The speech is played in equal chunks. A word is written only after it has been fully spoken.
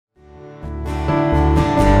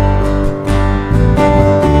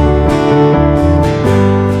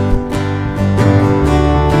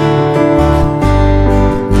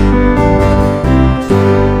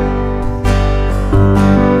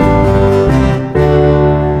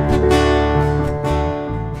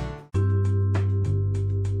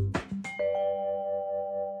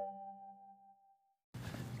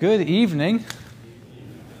Good evening.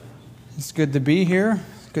 It's good to be here.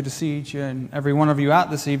 It's good to see each and every one of you out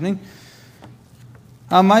this evening.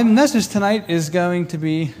 My message tonight is going to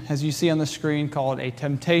be, as you see on the screen, called a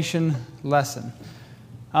temptation lesson.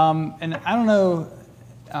 And I don't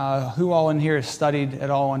know who all in here has studied at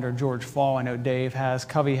all under George Fall. I know Dave has,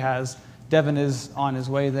 Covey has, Devin is on his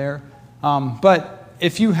way there. But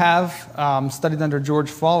if you have studied under George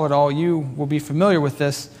Fall at all, you will be familiar with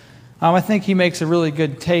this. I think he makes a really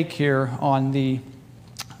good take here on the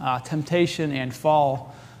temptation and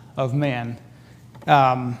fall of man.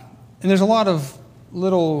 And there's a lot of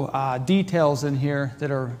little details in here that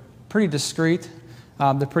are pretty discreet.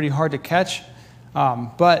 They're pretty hard to catch.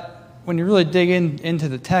 But when you really dig into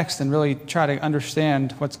the text and really try to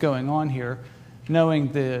understand what's going on here,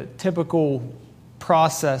 knowing the typical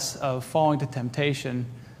process of falling to temptation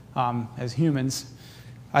as humans,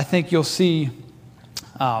 I think you'll see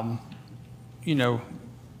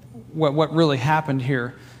what really happened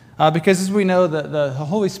here. Because as we know, the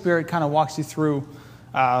Holy Spirit kind of walks you through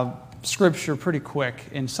Scripture pretty quick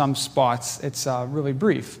in some spots. It's really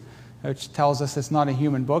brief, which tells us it's not a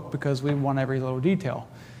human book because we want every little detail.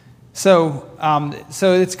 So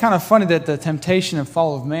it's kind of funny that the temptation and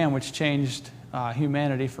fall of man, which changed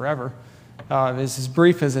humanity forever, is as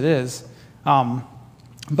brief as it is.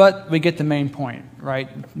 But we get the main point,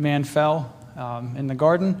 right? Man fell in the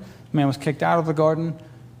garden. Man was kicked out of the garden.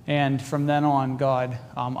 And from then on, God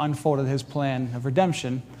unfolded his plan of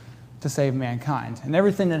redemption to save mankind. And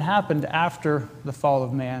everything that happened after the fall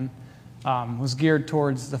of man was geared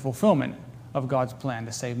towards the fulfillment of God's plan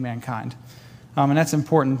to save mankind. And that's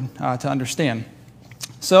important to understand.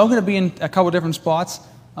 So I'm going to be in a couple different spots.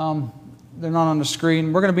 They're not on the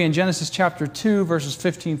screen. We're going to be in Genesis chapter 2, verses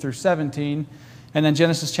 15 through 17, and then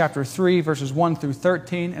Genesis chapter 3, verses 1 through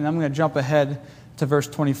 13, and I'm going to jump ahead to verse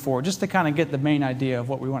 24, just to kind of get the main idea of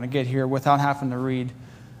what we want to get here without having to read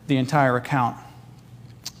the entire account.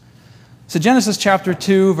 So Genesis chapter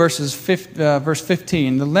 2, verse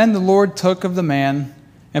 15, Then the Lord took of the man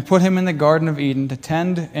and put him in the Garden of Eden to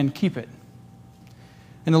tend and keep it.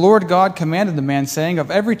 And the Lord God commanded the man, saying,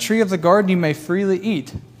 Of every tree of the garden you may freely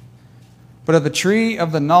eat, but of the tree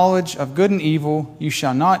of the knowledge of good and evil you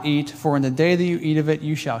shall not eat, for in the day that you eat of it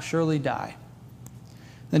you shall surely die.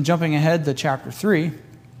 Then jumping ahead to chapter 3,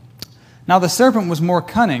 Now the serpent was more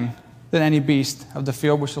cunning than any beast of the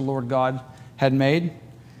field which the Lord God had made.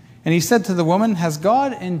 And he said to the woman, Has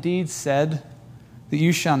God indeed said that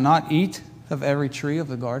you shall not eat of every tree of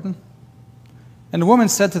the garden? And the woman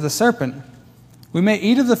said to the serpent, We may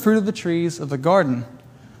eat of the fruit of the trees of the garden,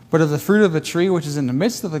 but of the fruit of the tree which is in the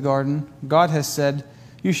midst of the garden, God has said,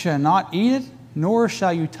 You shall not eat it, nor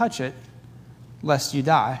shall you touch it, lest you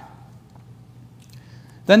die.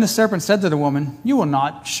 Then the serpent said to the woman, You will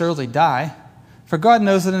not surely die, for God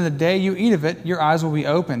knows that in the day you eat of it, your eyes will be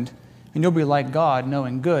opened, and you'll be like God,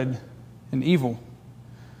 knowing good and evil.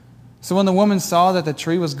 So when the woman saw that the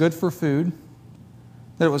tree was good for food,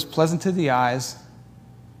 that it was pleasant to the eyes,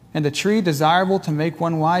 and the tree desirable to make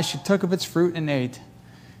one wise, she took of its fruit and ate.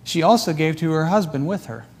 She also gave to her husband with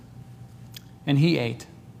her, and he ate.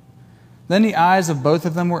 Then the eyes of both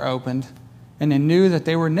of them were opened, and they knew that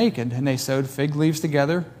they were naked, and they sewed fig leaves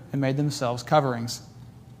together and made themselves coverings.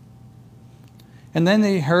 And then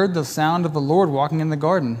they heard the sound of the Lord walking in the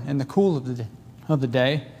garden in the cool of the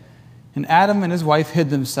day, and Adam and his wife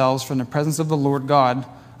hid themselves from the presence of the Lord God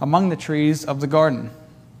among the trees of the garden.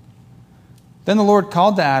 Then the Lord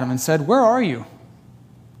called to Adam and said, Where are you?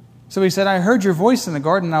 So he said, I heard your voice in the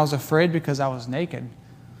garden, and I was afraid because I was naked,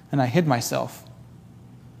 and I hid myself.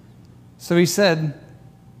 So he said,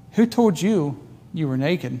 Who told you you were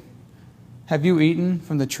naked? Have you eaten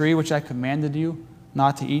from the tree which I commanded you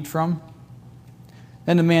not to eat from?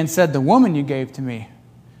 Then the man said, The woman you gave to me,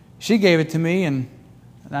 she gave it to me and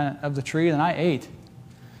of the tree, and I ate.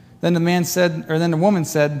 Then the woman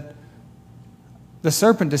said, The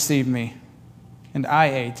serpent deceived me, and I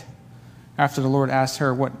ate. After the Lord asked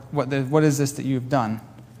her, What is this that you've done?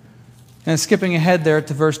 And skipping ahead there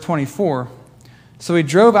to verse 24, So he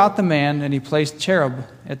drove out the man, and he placed cherub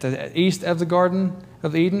at the east of the Garden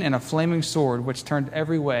of Eden, and a flaming sword, which turned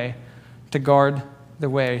every way to guard the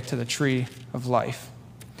way to the tree of life.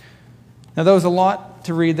 Now, there was a lot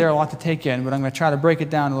to read there, a lot to take in, but I'm going to try to break it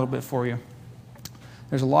down a little bit for you.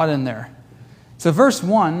 There's a lot in there. So verse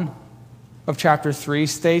 1 of chapter 3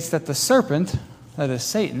 states that the serpent, that is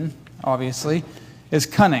Satan, obviously, is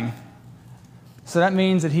cunning. So that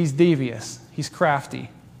means that he's devious, he's crafty,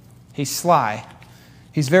 he's sly.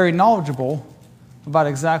 He's very knowledgeable about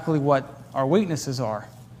exactly what our weaknesses are.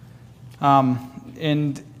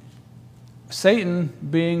 And Satan,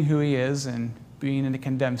 being who he is, and being in the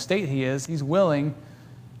condemned state he is, he's willing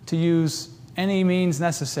to use any means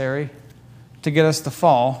necessary to get us to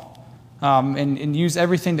fall, and use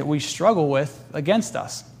everything that we struggle with against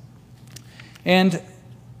us. And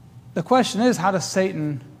the question is, how does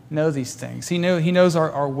Satan know these things? He knows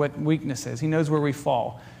our weaknesses. He knows where we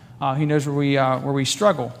fall. He knows where we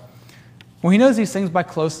struggle. Well, he knows these things by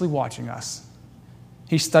closely watching us.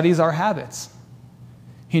 He studies our habits.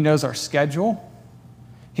 He knows our schedule.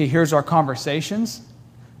 He hears our conversations,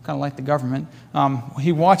 kind of like the government.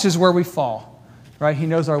 He watches where we fall, right? He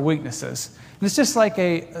knows our weaknesses. And it's just like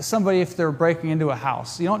somebody if they're breaking into a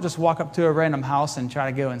house. You don't just walk up to a random house and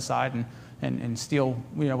try to go inside and steal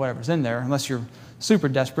whatever's in there, unless you're super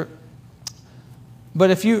desperate. But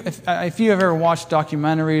if you have ever watched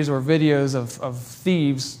documentaries or videos of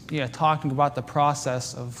thieves talking about the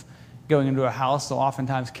process of going into a house, they'll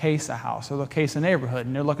oftentimes case a house or they'll case a neighborhood,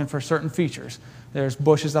 and they're looking for certain features. There's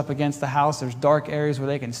bushes up against the house. There's dark areas where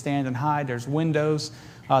they can stand and hide. There's windows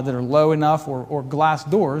that are low enough or glass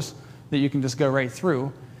doors that you can just go right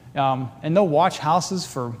through. And they'll watch houses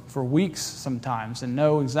for weeks sometimes and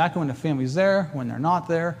know exactly when the family's there, when they're not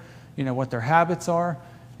there, what their habits are.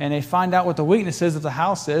 And they find out what the weaknesses of the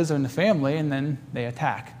house is or in the family, and then they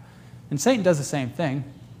attack. And Satan does the same thing,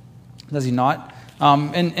 does he not?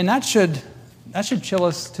 And that should chill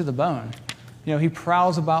us to the bone. He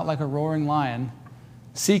prowls about like a roaring lion,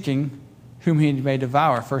 seeking whom he may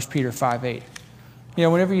devour, 1 Peter 5:8.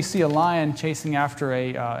 Whenever you see a lion chasing after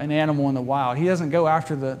an animal in the wild, he doesn't go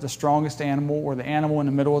after the strongest animal or the animal in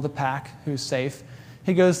the middle of the pack who's safe.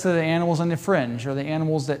 He goes to the animals on the fringe, or the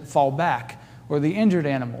animals that fall back, or the injured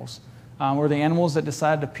animals, or the animals that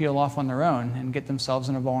decide to peel off on their own and get themselves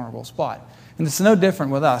in a vulnerable spot. And it's no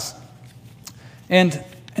different with us. And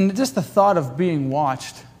just the thought of being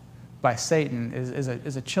watched by Satan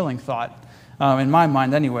is a chilling thought, in my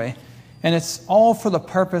mind anyway. And it's all for the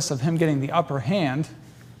purpose of him getting the upper hand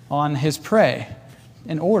on his prey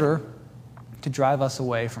in order to drive us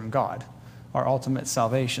away from God, our ultimate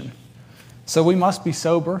salvation. So we must be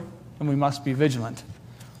sober and we must be vigilant,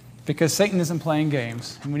 because Satan isn't playing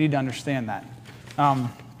games, and we need to understand that.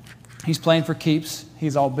 He's playing for keeps.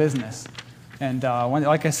 He's all business. And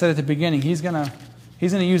like I said at the beginning, he's going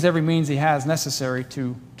to use every means he has necessary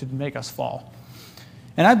to make us fall.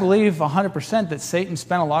 And I believe 100% that Satan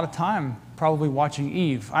spent a lot of time probably watching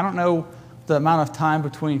Eve. I don't know the amount of time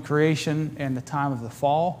between creation and the time of the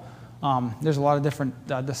fall. There's a lot of different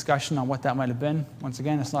discussion on what that might have been. Once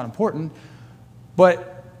again, it's not important.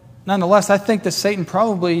 But nonetheless, I think that Satan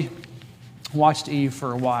probably watched Eve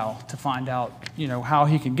for a while to find out, how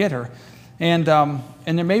he could get her. And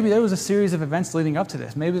there was a series of events leading up to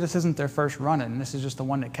this. Maybe this isn't their first run-in, and this is just the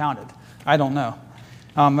one that counted. I don't know.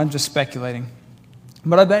 I'm just speculating.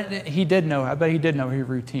 But I bet he did know. I bet he did know her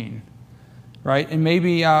routine, right? And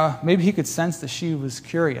maybe he could sense that she was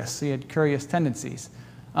curious. He had curious tendencies.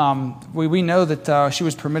 We know that she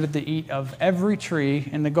was permitted to eat of every tree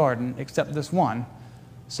in the garden except this one.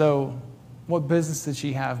 So what business did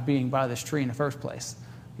she have being by this tree in the first place?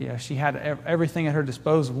 She had everything at her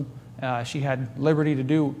disposal. She had liberty to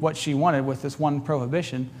do what she wanted with this one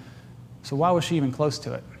prohibition. So why was she even close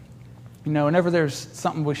to it? Whenever there's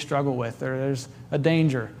something we struggle with or there's a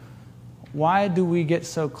danger, why do we get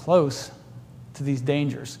so close to these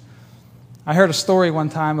dangers? I heard a story one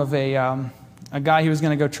time of a guy who was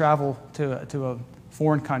going to go travel to a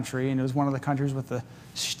foreign country, and it was one of the countries with the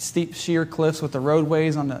steep sheer cliffs with the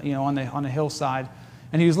roadways on the hillside,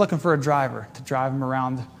 and he was looking for a driver to drive him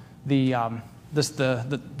around the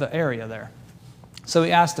area there. So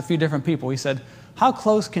he asked a few different people. He said, "How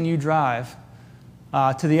close can you drive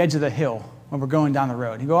to the edge of the hill when we're going down the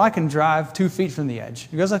road?" He goes, "I can drive 2 feet from the edge."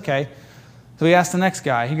 He goes, "Okay." So he asked the next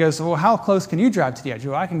guy. He goes, "Well, how close can you drive to the edge?" He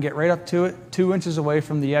goes, "I can get right up to it, 2 inches away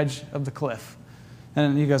from the edge of the cliff."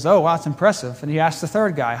 And he goes, "Oh, wow, that's impressive." And he asked the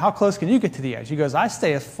third guy, "How close can you get to the edge?" He goes, "I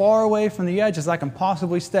stay as far away from the edge as I can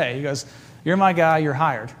possibly stay." He goes, "You're my guy, you're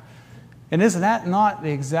hired." And isn't that not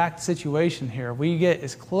the exact situation here? We get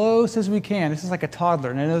as close as we can. This is like a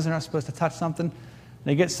toddler, and they know they're not supposed to touch something.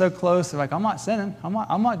 They get so close, they're like, "I'm not sinning.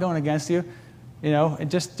 I'm not going against you," and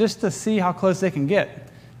just to see how close they can get.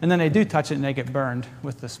 And then they do touch it, and they get burned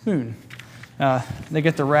with the spoon. They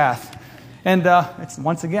get the wrath. And it's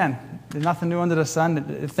once again, there's nothing new under the sun.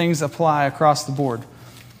 Things apply across the board.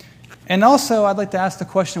 And also, I'd like to ask the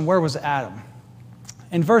question, where was Adam?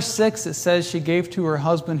 In verse 6, it says she gave to her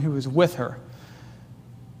husband who was with her.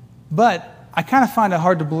 But I kind of find it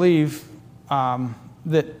hard to believe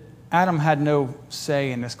that Adam had no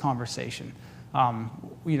say in this conversation.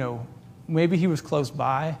 Maybe he was close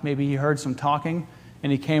by. Maybe he heard some talking,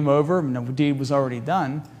 and he came over, and the deed was already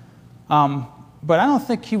done. But I don't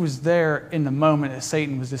think he was there in the moment that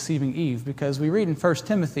Satan was deceiving Eve, because we read in 1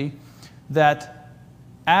 Timothy that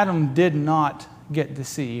Adam did not get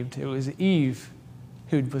deceived. It was Eve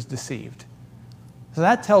who was deceived. So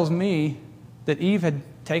that tells me that Eve had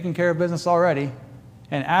taken care of business already,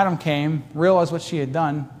 and Adam came, realized what she had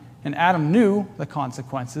done, and Adam knew the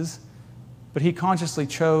consequences, but he consciously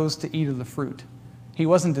chose to eat of the fruit. He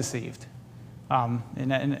wasn't deceived. And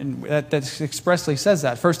that expressly says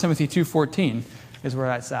that. 1 Timothy 2:14 is where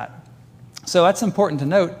that's at. So that's important to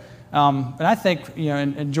note. And I think,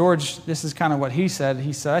 and George, this is kind of what he said.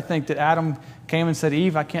 He said, I think that Adam came and said,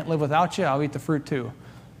 Eve, I can't live without you. I'll eat the fruit too.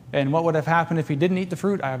 And what would have happened if he didn't eat the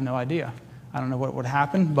fruit? I have no idea. I don't know what would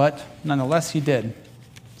happen, but nonetheless, he did.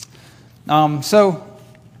 So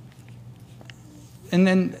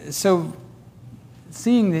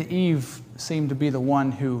seeing that Eve seemed to be the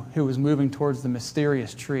one who was moving towards the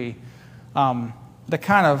mysterious tree, that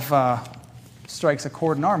kind of strikes a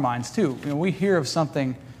chord in our minds too. We hear of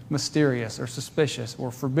something mysterious or suspicious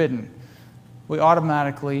or forbidden, we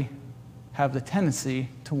automatically have the tendency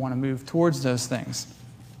to want to move towards those things.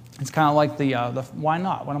 It's kind of like the why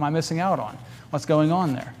not? What am I missing out on? What's going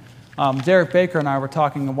on there? Derek Baker and I were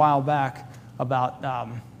talking a while back about,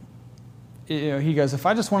 he goes, if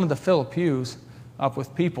I just wanted to fill pews up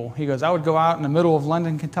with people, he goes, I would go out in the middle of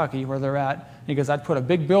London, Kentucky, where they're at. He goes, I'd put a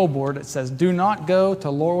big billboard that says, do not go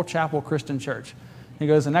to Laurel Chapel Christian Church. He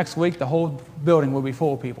goes, the next week, the whole building will be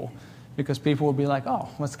full of people, because people will be like, oh,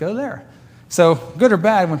 let's go there. So good or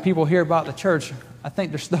bad, when people hear about the church, I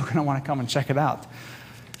think they're still going to want to come and check it out.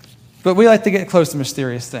 But we like to get close to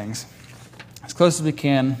mysterious things, as close as we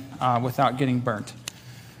can without getting burnt.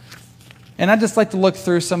 And I'd just like to look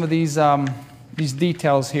through some of these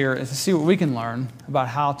details here to see what we can learn about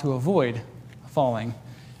how to avoid falling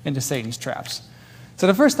into Satan's traps. So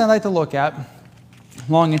the first thing I'd like to look at,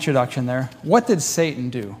 long introduction there, what did Satan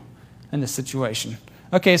do in this situation?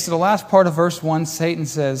 Okay, so the last part of verse 1, Satan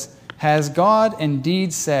says, has God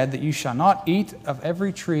indeed said that you shall not eat of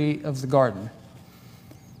every tree of the garden?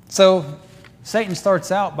 So Satan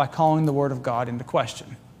starts out by calling the word of God into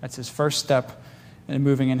question. That's his first step in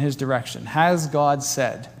moving in his direction. Has God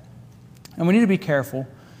said? And we need to be careful.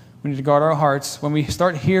 We need to guard our hearts when we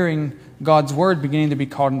start hearing God's word beginning to be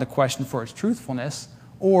called into question for its truthfulness,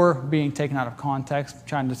 or being taken out of context,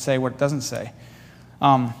 trying to say what it doesn't say.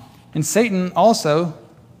 And Satan also,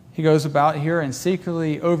 he goes about here and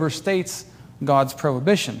secretly overstates God's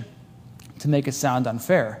prohibition to make it sound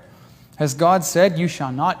unfair. Has God said, you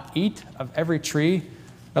shall not eat of every tree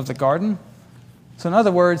of the garden? So in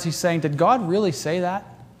other words, he's saying, did God really say that?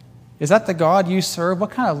 Is that the God you serve?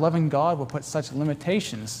 What kind of loving God will put such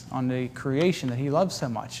limitations on the creation that he loves so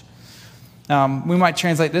much? We might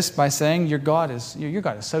translate this by saying, your God is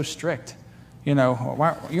so strict. You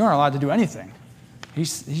aren't allowed to do anything.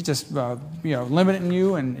 He's just limiting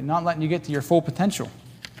you and not letting you get to your full potential.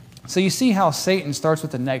 So you see how Satan starts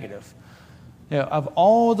with the negative. Of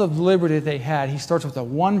all the liberty they had, he starts with the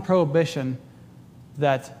one prohibition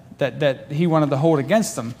that he wanted to hold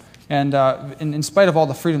against them, and in spite of all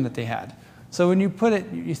the freedom that they had. So when you put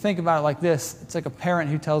it, you think about it like this: it's like a parent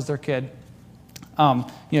who tells their kid,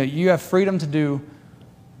 you have freedom to do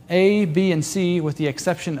A, B, and C with the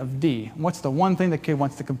exception of D. What's the one thing the kid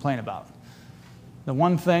wants to complain about? The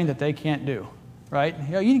one thing that they can't do, right?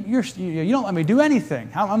 You don't let me do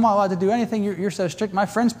anything. I'm not allowed to do anything. You're so strict. My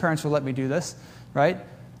friend's parents will let me do this, right?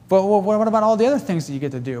 But what about all the other things that you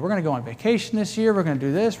get to do? We're going to go on vacation this year. We're going to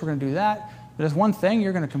do this. We're going to do that. But there's one thing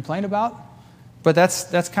you're going to complain about. But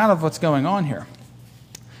that's kind of what's going on here.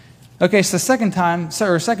 Okay, so second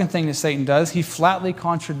thing that Satan does, he flatly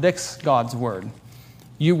contradicts God's word.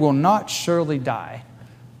 You will not surely die.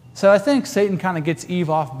 So I think Satan kind of gets Eve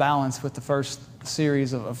off balance with the first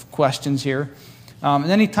series of questions here. And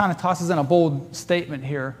then he kind of tosses in a bold statement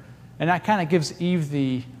here, and that kind of gives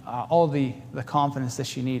Eve all the confidence that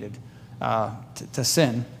she needed to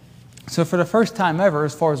sin. So for the first time ever,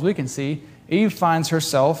 as far as we can see, Eve finds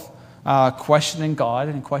herself questioning God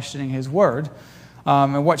and questioning his word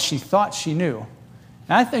and what she thought she knew.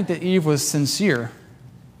 And I think that Eve was sincere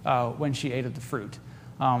when she ate of the fruit.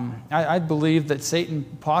 I believe that Satan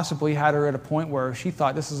possibly had her at a point where she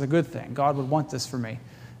thought this is a good thing. God would want this for me.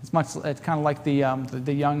 It's kind of like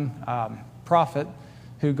the young prophet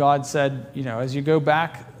who God said, as you go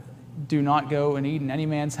back, do not go and eat in any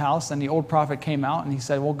man's house. And the old prophet came out and he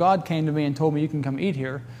said, well, God came to me and told me you can come eat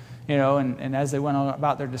here. And as they went on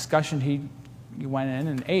about their discussion, he went in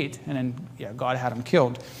and ate, and then God had him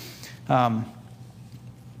killed.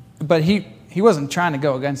 But he wasn't trying to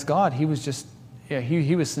go against God. He was just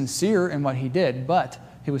he was sincere in what he did, but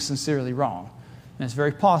he was sincerely wrong. And it's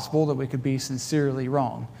very possible that we could be sincerely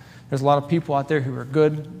wrong. There's a lot of people out there who are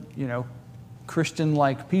good,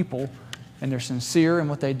 Christian-like people, and they're sincere in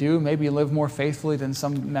what they do, maybe live more faithfully than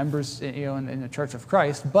some members in the Church of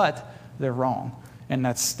Christ, but they're wrong. And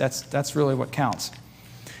that's really what counts.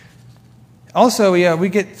 Also, we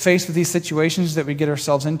get faced with these situations that we get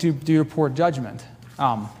ourselves into due to poor judgment.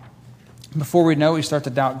 Before we know it, we start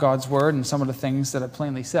to doubt God's word and some of the things that it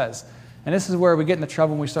plainly says. And this is where we get into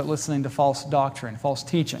trouble when we start listening to false doctrine, false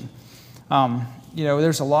teaching.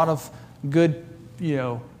 There's a lot of good,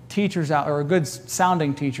 teachers out, or good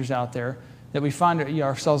sounding teachers out there that we find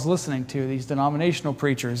ourselves listening to, these denominational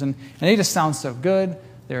preachers. And they just sound so good.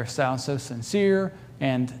 They sound so sincere.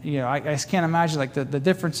 And, I just can't imagine, the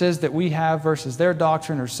differences that we have versus their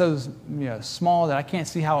doctrine are so, small that I can't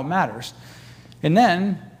see how it matters. And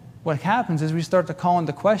then what happens is we start to call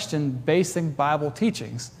into question basic Bible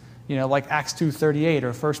teachings, like Acts 2:38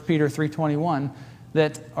 or 1 Peter 3:21,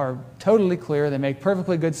 that are totally clear. They make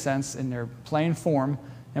perfectly good sense in their plain form,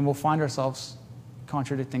 and we'll find ourselves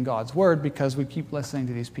contradicting God's word because we keep listening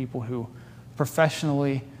to these people who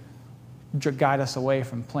professionally guide us away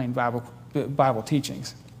from plain Bible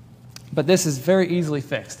teachings. But this is very easily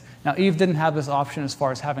fixed. Now, Eve didn't have this option as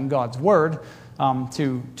far as having God's word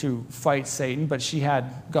to fight Satan, but she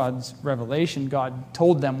had God's revelation. God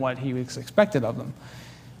told them what he was expected of them.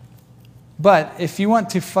 But if you want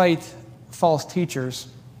to fight false teachers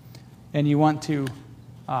and you want to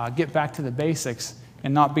get back to the basics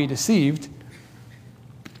and not be deceived,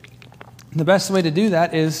 the best way to do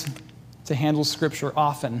that is to handle Scripture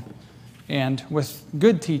often and with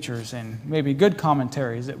good teachers and maybe good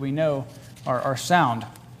commentaries that we know are sound.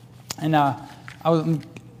 And I was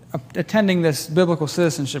attending this biblical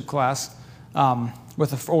citizenship class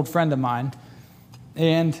with an old friend of mine.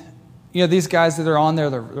 And, these guys that are on there,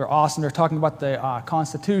 they're awesome. They're talking about the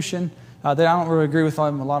Constitution. I don't really agree with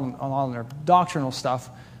them a lot on their doctrinal stuff,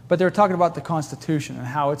 but they were talking about the Constitution and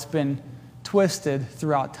how it's been twisted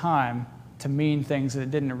throughout time to mean things that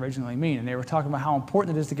it didn't originally mean. And they were talking about how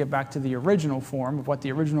important it is to get back to the original form of what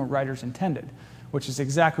the original writers intended, which is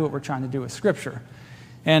exactly what we're trying to do with Scripture.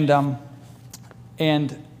 And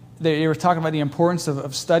they were talking about the importance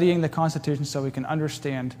of studying the Constitution so we can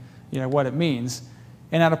understand, what it means.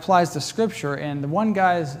 And that applies to Scripture. And the one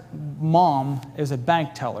guy's mom is a bank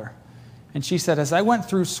teller. And she said, as I went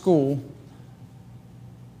through school,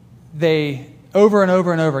 they over and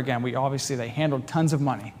over and over again, they handled tons of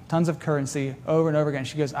money, tons of currency over and over again.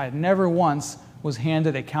 She goes, I never once was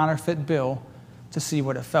handed a counterfeit bill to see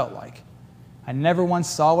what it felt like. I never once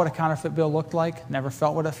saw what a counterfeit bill looked like, never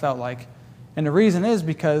felt what it felt like. And the reason is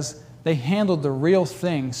because they handled the real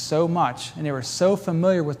thing so much, and they were so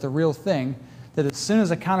familiar with the real thing, that as soon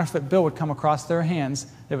as a counterfeit bill would come across their hands,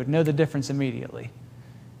 they would know the difference immediately.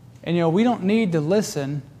 And we don't need to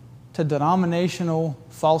listen to denominational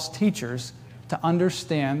false teachers to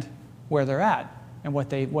understand where they're at and what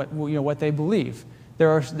they believe.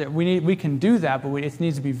 We can do that, but we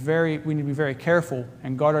need to be very careful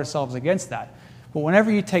and guard ourselves against that. But whenever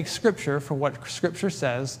you take Scripture for what Scripture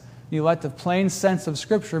says, you let the plain sense of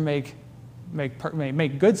Scripture make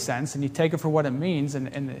good sense, and you take it for what it means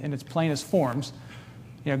in its plainest forms.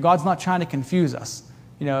 God's not trying to confuse us.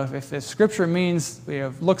 If Scripture means,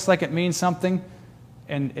 looks like it means something,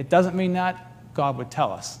 and it doesn't mean that, God would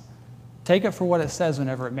tell us. Take it for what it says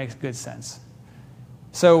whenever it makes good sense.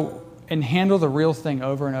 And handle the real thing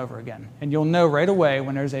over and over again. And you'll know right away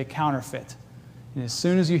when there's a counterfeit. And as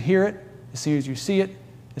soon as you hear it, as soon as you see it,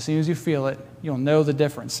 as soon as you feel it, you'll know the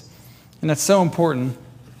difference. And that's so important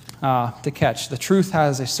to catch. The truth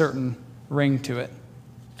has a certain ring to it.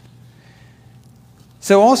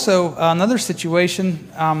 So also, another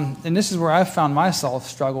situation, and this is where I've found myself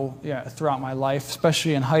struggle throughout my life,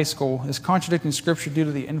 especially in high school, is contradicting Scripture due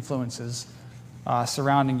to the influences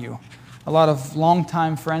surrounding you. A lot of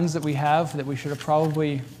longtime friends that we have that we should have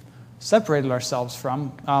probably separated ourselves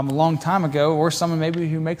from a long time ago, or someone maybe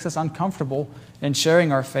who makes us uncomfortable in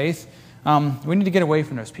sharing our faith. We need to get away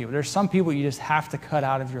from those people. There's some people you just have to cut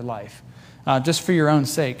out of your life, just for your own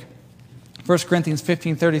sake. 1 Corinthians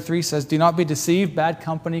 15:33 says, do not be deceived, bad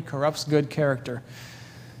company corrupts good character.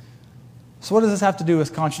 So what does this have to do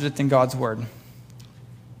with contradicting God's word?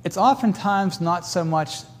 It's oftentimes not so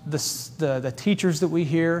much the teachers that we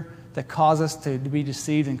hear that cause us to be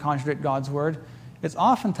deceived and contradict God's word. It's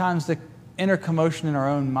oftentimes the inner commotion in our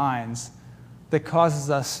own minds that causes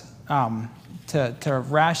us to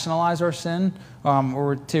rationalize our sin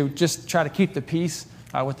or to just try to keep the peace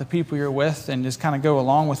with the people you're with and just kind of go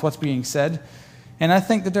along with what's being said. And I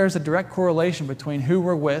think that there's a direct correlation between who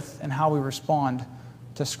we're with and how we respond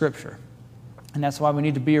to Scripture. And that's why we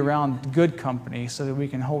need to be around good company so that we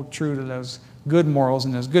can hold true to those good morals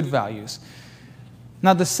and those good values.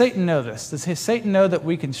 Now, does Satan know this? Does Satan know that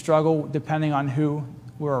we can struggle depending on who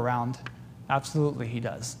we're around? Absolutely, he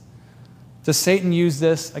does. Does Satan use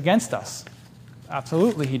this against us?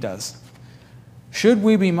 Absolutely, he does. Should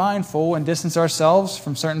we be mindful and distance ourselves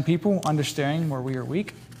from certain people, understanding where we are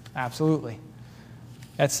weak? Absolutely.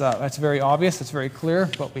 That's very obvious, that's very clear,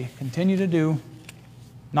 but we continue to do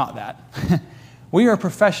not that. We are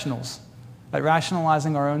professionals at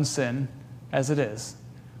rationalizing our own sin as it is.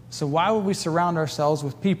 So why would we surround ourselves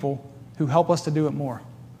with people who help us to do it more?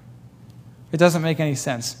 It doesn't make any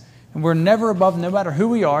sense. And we're never above, no matter who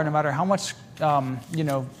we are, no matter how much time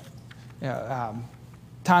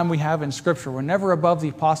we have in Scripture, we're never above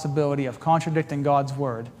the possibility of contradicting God's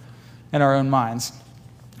Word in our own minds.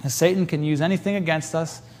 And Satan can use anything against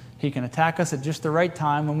us. He can attack us at just the right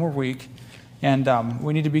time when we're weak. And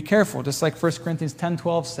we need to be careful. Just like 1 Corinthians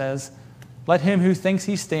 10:12 says, let him who thinks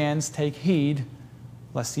he stands take heed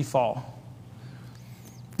lest he fall.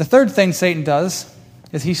 The third thing Satan does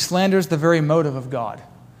is he slanders the very motive of God.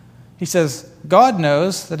 He says, God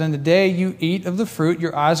knows that in the day you eat of the fruit,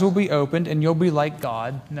 your eyes will be opened and you'll be like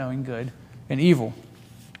God, knowing good and evil.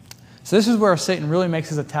 So this is where Satan really makes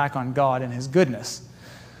his attack on God and his goodness.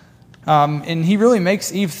 And he really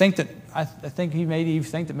makes Eve think that, I think he made Eve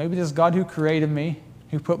think that maybe this God who created me,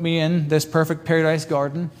 who put me in this perfect paradise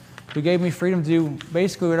garden, who gave me freedom to do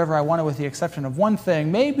basically whatever I wanted with the exception of one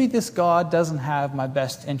thing, maybe this God doesn't have my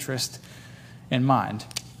best interest in mind.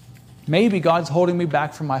 Maybe God's holding me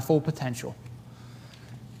back from my full potential.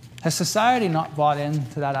 Has society not bought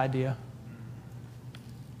into that idea?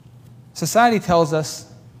 Society tells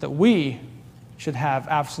us that we should have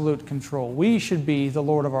absolute control. We should be the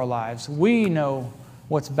Lord of our lives. We know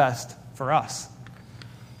what's best for us.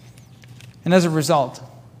 And as a result,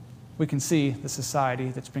 we can see the society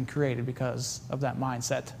that's been created because of that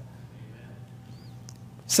mindset.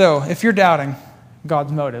 So, if you're doubting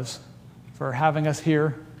God's motives for having us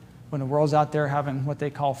here when the world's out there having what they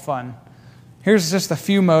call fun, here's just a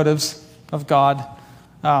few motives of God.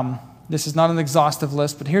 This is not an exhaustive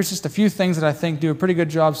list, but here's just a few things that I think do a pretty good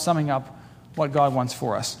job summing up what God wants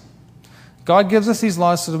for us. God gives us these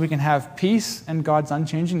laws so that we can have peace in God's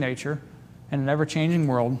unchanging nature in an ever-changing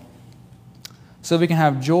world, so that we can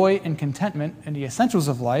have joy and contentment in the essentials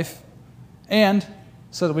of life, and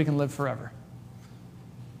so that we can live forever.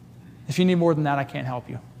 If you need more than that, I can't help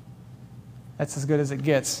you. That's as good as it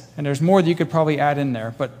gets. And there's more that you could probably add in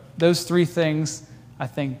there, but those three things, I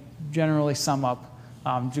think, generally sum up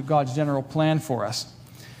God's general plan for us.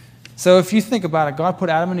 So if you think about it, God put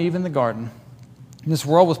Adam and Eve in the garden. This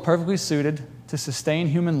world was perfectly suited to sustain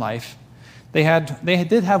human life. They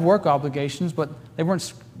did have work obligations, but they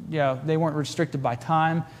weren't restricted by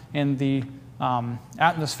time, and the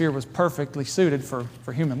atmosphere was perfectly suited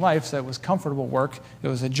for human life, so it was comfortable work. It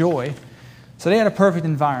was a joy. So they had a perfect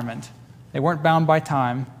environment. They weren't bound by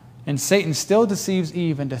time, and Satan still deceives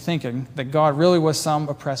Eve into thinking that God really was some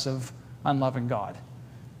oppressive, unloving God.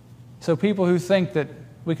 So people who think that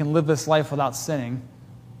we can live this life without sinning,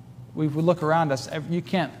 we would look around us. You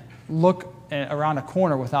can't look around a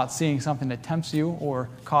corner without seeing something that tempts you or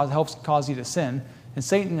helps cause you to sin. And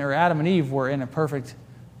Satan or Adam and Eve were in a perfect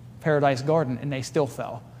paradise garden, and they still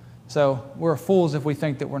fell. So we're fools if we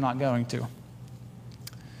think that we're not going to.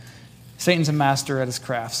 Satan's a master at his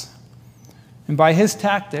crafts. And by his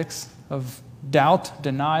tactics of doubt,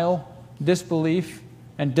 denial, disbelief,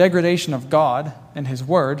 and degradation of God and his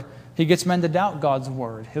word, he gets men to doubt God's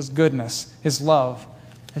word, his goodness, his love,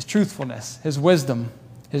 his truthfulness, his wisdom,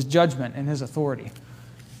 his judgment, and his authority.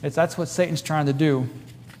 That's what Satan's trying to do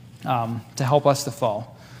to help us to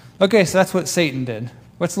fall. Okay, so that's what Satan did.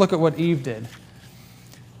 Let's look at what Eve did.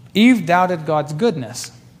 Eve doubted God's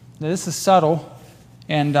goodness. Now, this is subtle,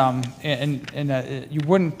 and you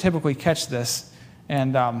wouldn't typically catch this.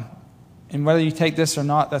 And whether you take this or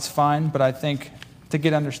not, that's fine. But I think to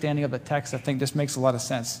get understanding of the text, I think this makes a lot of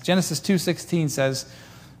sense. Genesis 2:16 says,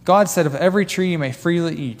 God said, of every tree you may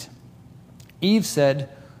freely eat. Eve said,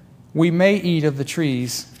 we may eat of the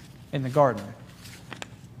trees in the garden.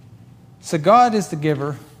 So God is the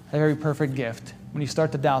giver, a very perfect gift. When you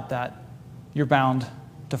start to doubt that, you're bound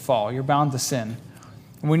to fall. You're bound to sin.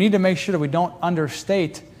 And we need to make sure that we don't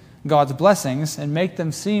understate God's blessings and make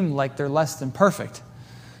them seem like they're less than perfect.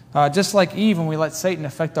 Just like Eve, when we let Satan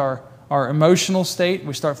affect our emotional state,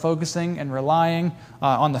 we start focusing and relying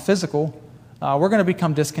on the physical, we're going to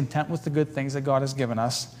become discontent with the good things that God has given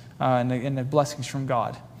us and the blessings from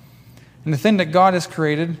God. And the thing that God has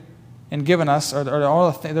created and given us are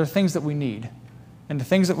they're things that we need. And the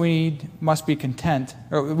things that we need must be content,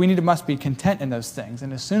 or must be content in those things.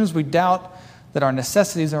 And as soon as we doubt that our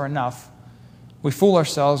necessities are enough, we fool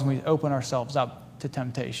ourselves and we open ourselves up to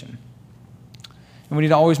temptation. And we need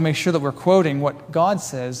to always make sure that we're quoting what God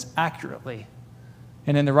says accurately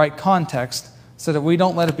and in the right context, so that we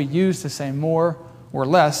don't let it be used to say more or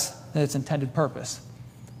less than its intended purpose.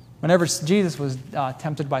 Whenever Jesus was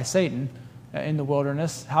tempted by Satan in the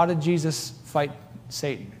wilderness, how did Jesus fight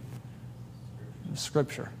Satan?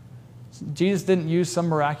 Scripture. Jesus didn't use some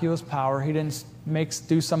miraculous power. He didn't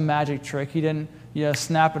do some magic trick. He didn't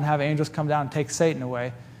snap and have angels come down and take Satan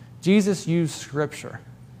away. Jesus used Scripture.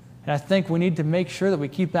 And I think we need to make sure that we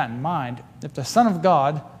keep that in mind. If the Son of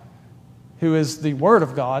God, who is the Word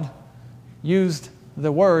of God, used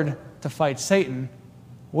the Word to fight Satan,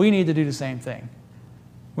 we need to do the same thing.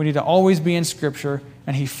 We need to always be in Scripture,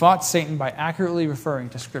 and he fought Satan by accurately referring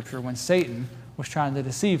to Scripture when Satan was trying to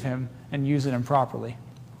deceive him and use it improperly.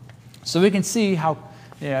 So we can see how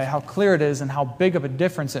clear it is and how big of a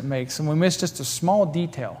difference it makes, and we miss just a small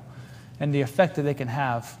detail and the effect that they can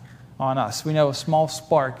have on us. We know a small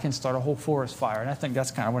spark can start a whole forest fire, and I think that's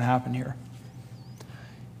kind of what happened here.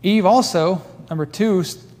 Eve also, number 2,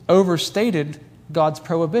 overstated God's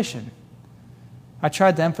prohibition. I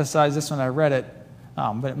tried to emphasize this when I read it,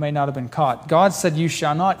 but it may not have been caught. God said, "You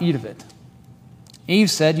shall not eat of it." Eve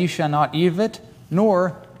said, "You shall not eat of it,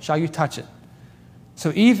 nor shall you touch it."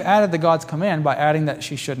 So Eve added to God's command by adding that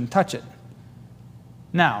she shouldn't touch it.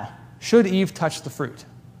 Now, should Eve touch the fruit?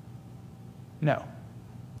 No.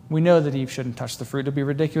 We know that Eve shouldn't touch the fruit. It would be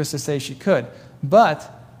ridiculous to say she could. But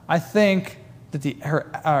I think that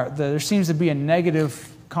there seems to be a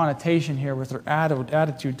negative connotation here with her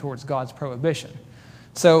attitude towards God's prohibition.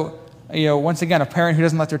 So, once again, a parent who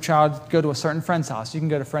doesn't let their child go to a certain friend's house. You can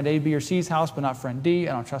go to friend A, B, or C's house, but not friend D.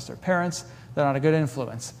 I don't trust their parents. They're not a good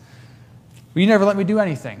influence. Well, you never let me do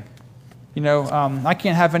anything. I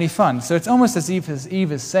can't have any fun. So it's almost as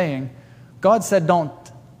Eve is saying, God said don't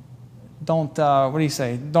what do you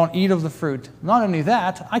say? Don't eat of the fruit. Not only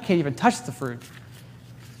that, I can't even touch the fruit.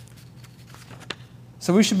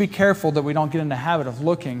 So we should be careful that we don't get in the habit of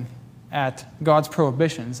looking at God's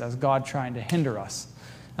prohibitions as God trying to hinder us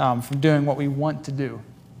from doing what we want to do.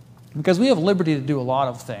 Because we have liberty to do a lot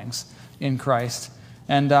of things in Christ.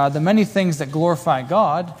 And the many things that glorify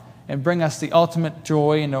God and bring us the ultimate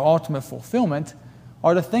joy and the ultimate fulfillment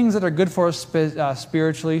are the things that are good for us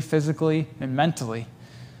spiritually, physically, and mentally.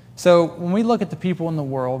 So when we look at the people in the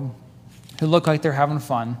world who look like they're having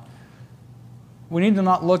fun, we need to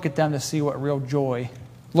not look at them to see what real joy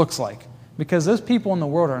looks like. Because those people in the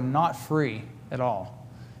world are not free at all.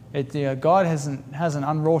 God hasn't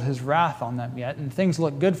unrolled his wrath on them yet, and things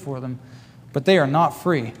look good for them, but they are not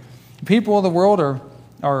free. The people of the world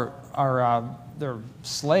they're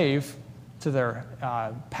slave to their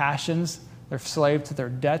passions, they're slave to their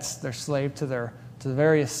debts, they're slave to the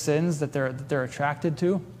various sins that they're attracted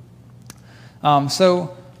to.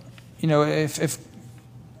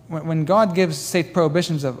 When God gives state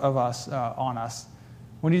prohibitions of us on us,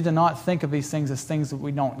 we need to not think of these things as things that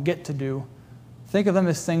we don't get to do. Think of them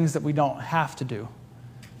as things that we don't have to do.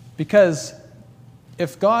 Because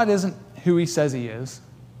if God isn't who he says he is,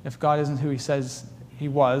 if God isn't who he says he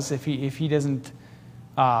was, if he doesn't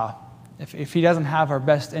have our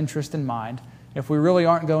best interest in mind, if we really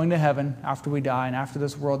aren't going to heaven after we die and after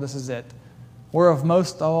this world, this is it, we're of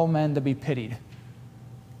most all men to be pitied.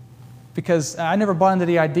 Because I never bought into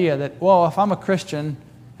the idea that, if I'm a Christian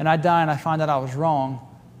and I die and I find out I was wrong,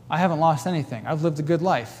 I haven't lost anything. I've lived a good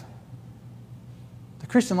life. The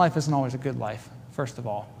Christian life isn't always a good life, first of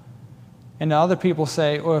all. And other people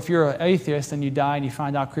say, if you're an atheist and you die and you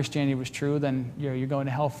find out Christianity was true, then you're going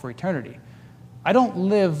to hell for eternity. I don't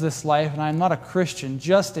live this life, and I'm not a Christian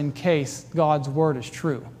just in case God's word is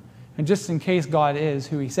true, and just in case God is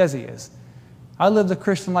who he says he is. I live the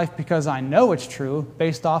Christian life because I know it's true,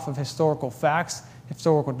 based off of historical facts,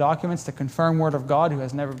 historical documents, the confirmed word of God,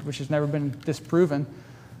 which has never been disproven.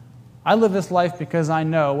 I live this life because I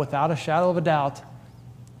know, without a shadow of a doubt,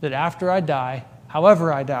 that after I die,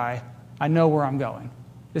 however I die, I know where I'm going.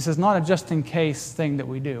 This is not a just-in-case thing that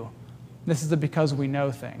we do. This is a because we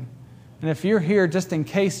know thing. And if you're here just in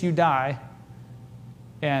case you die,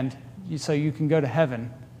 so you can go to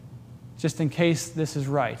heaven, just in case this is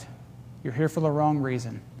right, you're here for the wrong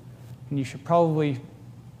reason. And you should probably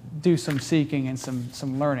do some seeking and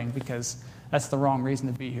some learning, because that's the wrong reason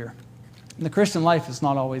to be here. And the Christian life is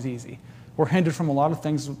not always easy. We're hindered from a lot of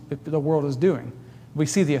things that the world is doing. We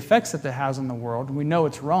see the effects that it has on the world, and we know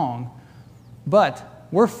it's wrong, but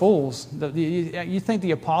we're fools. You think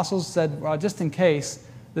the apostles said, just in case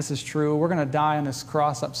this is true. We're going to die on this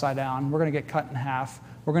cross upside down. We're going to get cut in half.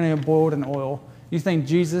 We're going to get boiled in oil. You think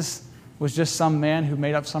Jesus was just some man who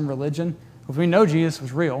made up some religion? If we know Jesus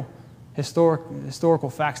was real, historical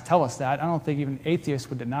facts tell us that. I don't think even atheists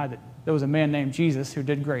would deny that there was a man named Jesus who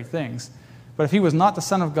did great things. But if he was not the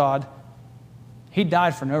Son of God, he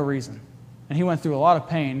died for no reason. And he went through a lot of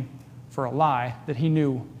pain for a lie that he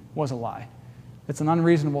knew was a lie. It's an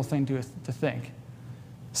unreasonable thing to think.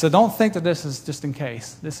 So don't think that this is just in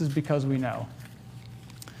case. This is because we know.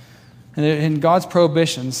 And God's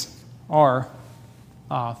prohibitions are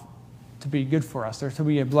to be good for us. They're to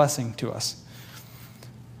be a blessing to us.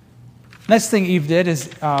 Next thing Eve did is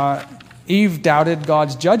Eve doubted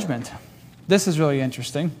God's judgment. This is really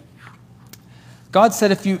interesting. God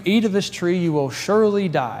said, if you eat of this tree, you will surely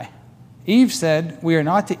die. Eve said, we are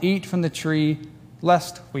not to eat from the tree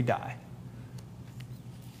lest we die.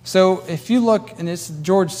 So if you look, and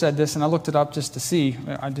George said this, and I looked it up just to see.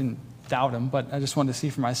 I didn't doubt him, but I just wanted to see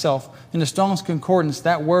for myself. In the Strong's Concordance,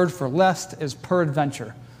 that word for lest is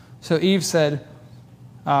peradventure. So Eve said,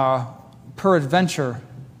 peradventure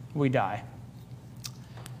we die.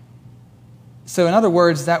 So in other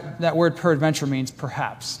words, that word peradventure means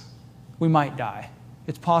perhaps. We might die.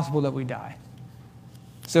 It's possible that we die.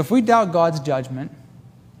 So if we doubt God's judgment,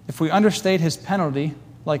 if we understate his penalty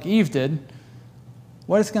like Eve did,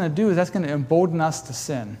 what it's going to do is that's going to embolden us to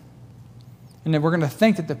sin. And then we're going to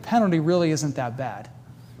think that the penalty really isn't that bad.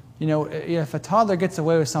 You know, if a toddler gets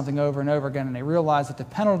away with something over and over again and they realize that the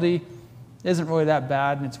penalty isn't really that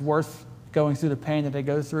bad and it's worth going through the pain that they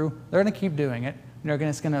go through, they're going to keep doing it, and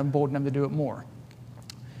it's going to embolden them to do it more.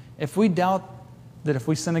 If we doubt that if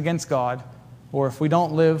we sin against God, or if we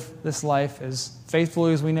don't live this life as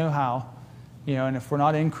faithfully as we know how, and if we're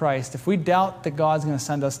not in Christ, if we doubt that God's going to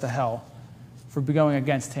send us to hell for going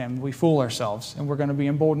against him, we fool ourselves, and we're going to be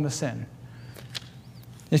emboldened to sin.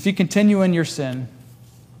 If you continue in your sin,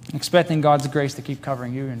 expecting God's grace to keep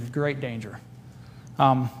covering you, you're in great danger.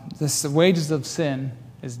 The wages of sin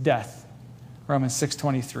is death, Romans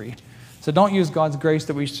 6:23. So don't use God's grace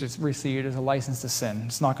that we received as a license to sin.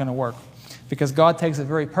 It's not going to work, because God takes it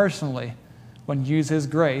very personally when you use his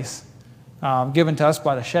grace, given to us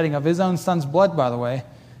by the shedding of his own Son's blood, by the way,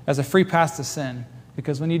 as a free pass to sin.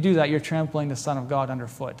 Because when you do that, you're trampling the Son of God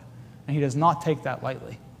underfoot. And he does not take that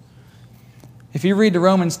lightly. If you read the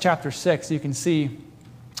Romans chapter 6, you can see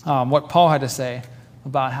what Paul had to say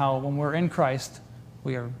about how when we're in Christ,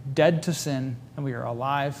 we are dead to sin and we are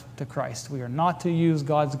alive to Christ. We are not to use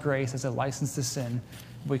God's grace as a license to sin.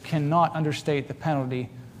 We cannot understate the penalty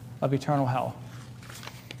of eternal hell.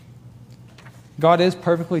 God is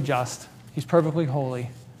perfectly just. He's perfectly holy.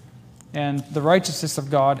 And the righteousness of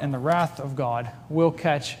God and the wrath of God will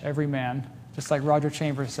catch every man. Just like Roger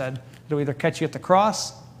Chambers said, it'll either catch you at the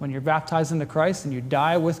cross when you're baptized into Christ and you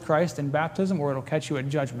die with Christ in baptism, or it'll catch you at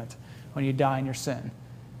judgment when you die in your sin.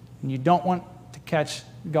 And you don't want to catch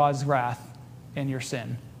God's wrath in your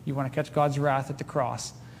sin. You want to catch God's wrath at the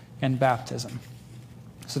cross and baptism.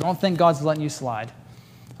 So don't think God's letting you slide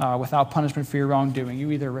without punishment for your wrongdoing.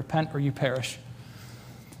 You either repent or you perish.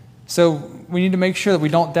 So we need to make sure that we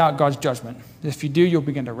don't doubt God's judgment. If you do, you'll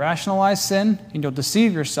begin to rationalize sin, and you'll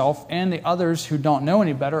deceive yourself and the others who don't know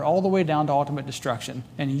any better, all the way down to ultimate destruction.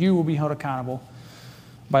 And you will be held accountable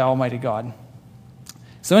by Almighty God.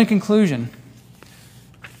 So in conclusion,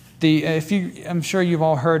 I'm sure you've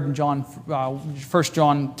all heard in 1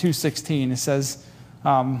 John 2:16, it says,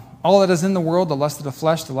 all that is in the world, the lust of the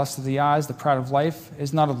flesh, the lust of the eyes, the pride of life,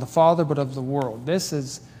 is not of the Father, but of the world. This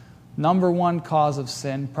is number one cause of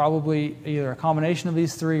sin, probably either a combination of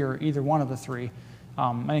these three or either one of the three.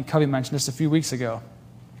 I think Covey mentioned this a few weeks ago.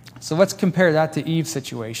 So let's compare that to Eve's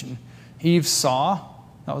situation. Eve saw,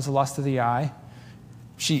 that was the lust of the eye.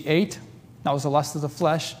 She ate, that was the lust of the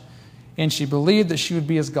flesh. And she believed that she would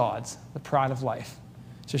be as gods, the pride of life.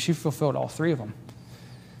 So she fulfilled all three of them.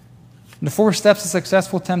 And the 4 steps to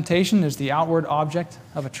successful temptation is the outward object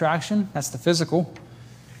of attraction, that's the physical.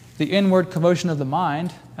 The inward commotion of the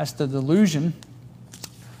mind, that's the delusion.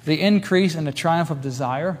 The increase in the triumph of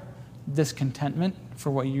desire, discontentment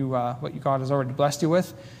for what God has already blessed you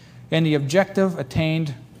with. And the objective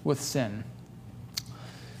attained with sin.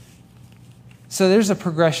 So there's a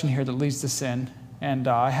progression here that leads to sin. And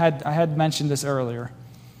I had mentioned this earlier.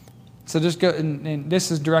 So just go, and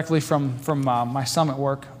this is directly from my summit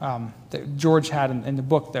work that George had in the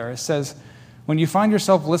book there. It says, when you find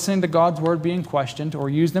yourself listening to God's word being questioned or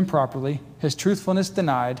used improperly, his truthfulness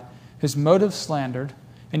denied, his motives slandered,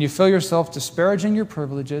 and you feel yourself disparaging your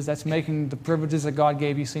privileges, that's making the privileges that God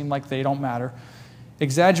gave you seem like they don't matter,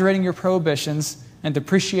 exaggerating your prohibitions, and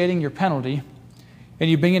depreciating your penalty, and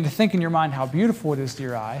you begin to think in your mind how beautiful it is to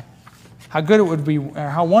your eye, how good it would be, or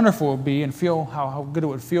how wonderful it would be, and feel how good it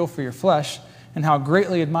would feel for your flesh, and how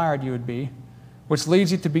greatly admired you would be, which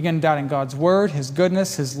leads you to begin doubting God's word, his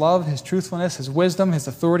goodness, his love, his truthfulness, his wisdom, his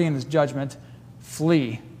authority, and his judgment.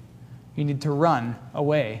 Flee. You need to run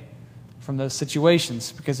away from those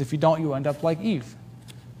situations, because if you don't, you'll end up like Eve.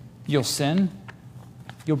 You'll sin.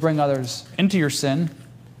 You'll bring others into your sin.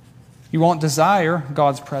 You won't desire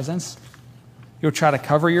God's presence. You'll try to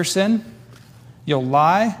cover your sin. You'll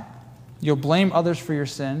lie. You'll blame others for your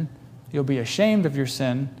sin. You'll be ashamed of your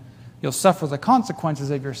sin. You'll suffer the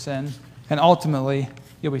consequences of your sin. And ultimately,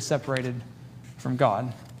 you'll be separated from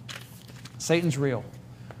God. Satan's real.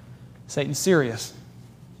 Satan's serious.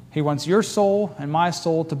 He wants your soul and my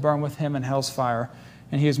soul to burn with him in hell's fire.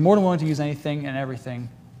 And he is more than willing to use anything and everything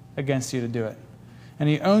against you to do it. And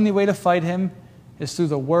the only way to fight him is through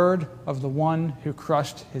the word of the one who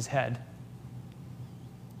crushed his head,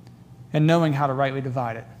 and knowing how to rightly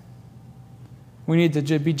divide it. We need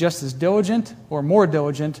to be just as diligent or more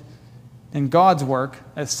diligent in God's work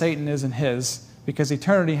as Satan is in his, because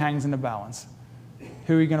eternity hangs in the balance.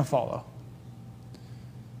 Who are you going to follow?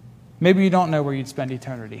 Maybe you don't know where you'd spend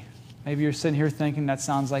eternity. Maybe you're sitting here thinking that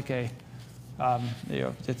sounds like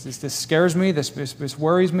this scares me, this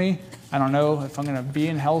worries me. I don't know if I'm going to be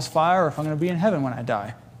in hell's fire or if I'm going to be in heaven when I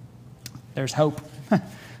die. There's hope,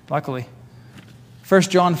 luckily. 1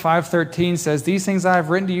 John 5:13 says, "These things I have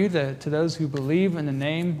written to you, to those who believe in the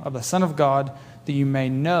name of the Son of God, that you may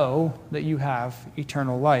know that you have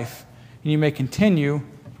eternal life, and you may continue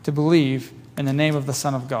to believe in the name of the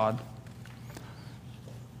Son of God."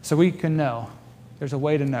 So we can know. There's a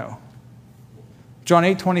way to know. John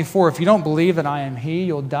 8:24, "If you don't believe that I am he,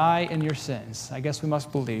 you'll die in your sins." I guess we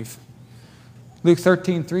must believe. Luke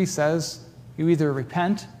 13:3 says, "You either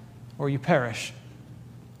repent or you perish."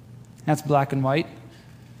 That's black and white.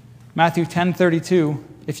 Matthew 10:32,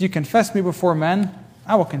 "If you confess me before men,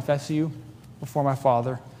 I will confess you before my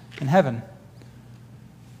Father in heaven."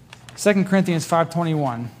 2 Corinthians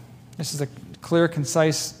 5:21. This is a clear,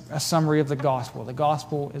 concise summary of the gospel. The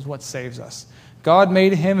gospel is what saves us. "God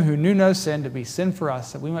made him who knew no sin to be sin for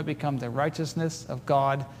us, that we might become the righteousness of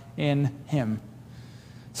God in him."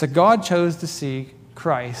 So God chose to see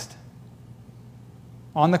Christ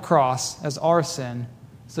on the cross as our sin,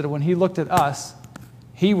 so that when he looked at us,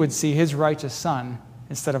 he would see his righteous Son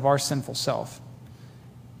instead of our sinful self.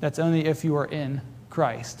 That's only if you are in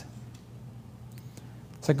Christ.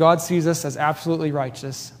 So God sees us as absolutely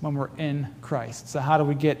righteous when we're in Christ. So how do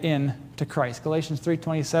we get in to Christ? Galatians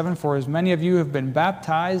 3:27, "For as many of you have been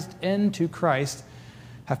baptized into Christ,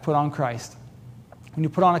 have put on Christ." When you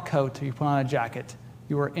put on a coat or you put on a jacket,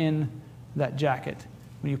 you are in that jacket.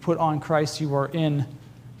 When you put on Christ, you are in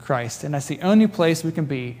Christ. And that's the only place we can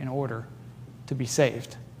be in order to be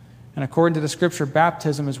saved. And according to the Scripture,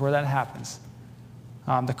 baptism is where that happens.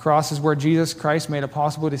 The cross is where Jesus Christ made it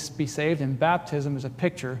possible to be saved, and baptism is a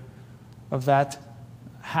picture of that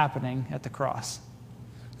happening at the cross.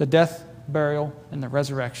 The death, burial, and the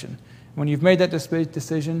resurrection. When you've made that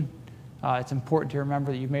decision, it's important to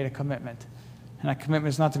remember that you've made a commitment. And that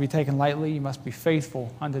commitment is not to be taken lightly. You must be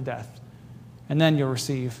faithful unto death. And then you'll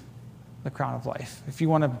receive the crown of life. If you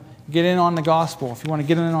want to get in on the gospel, if you want to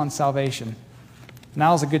get in on salvation,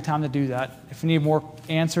 now is a good time to do that. If you need more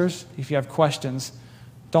answers, if you have questions,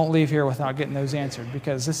 don't leave here without getting those answered,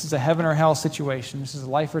 because this is a heaven or hell situation. This is a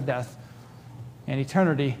life or death, and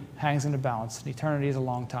eternity hangs in the balance. And eternity is a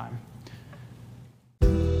long time.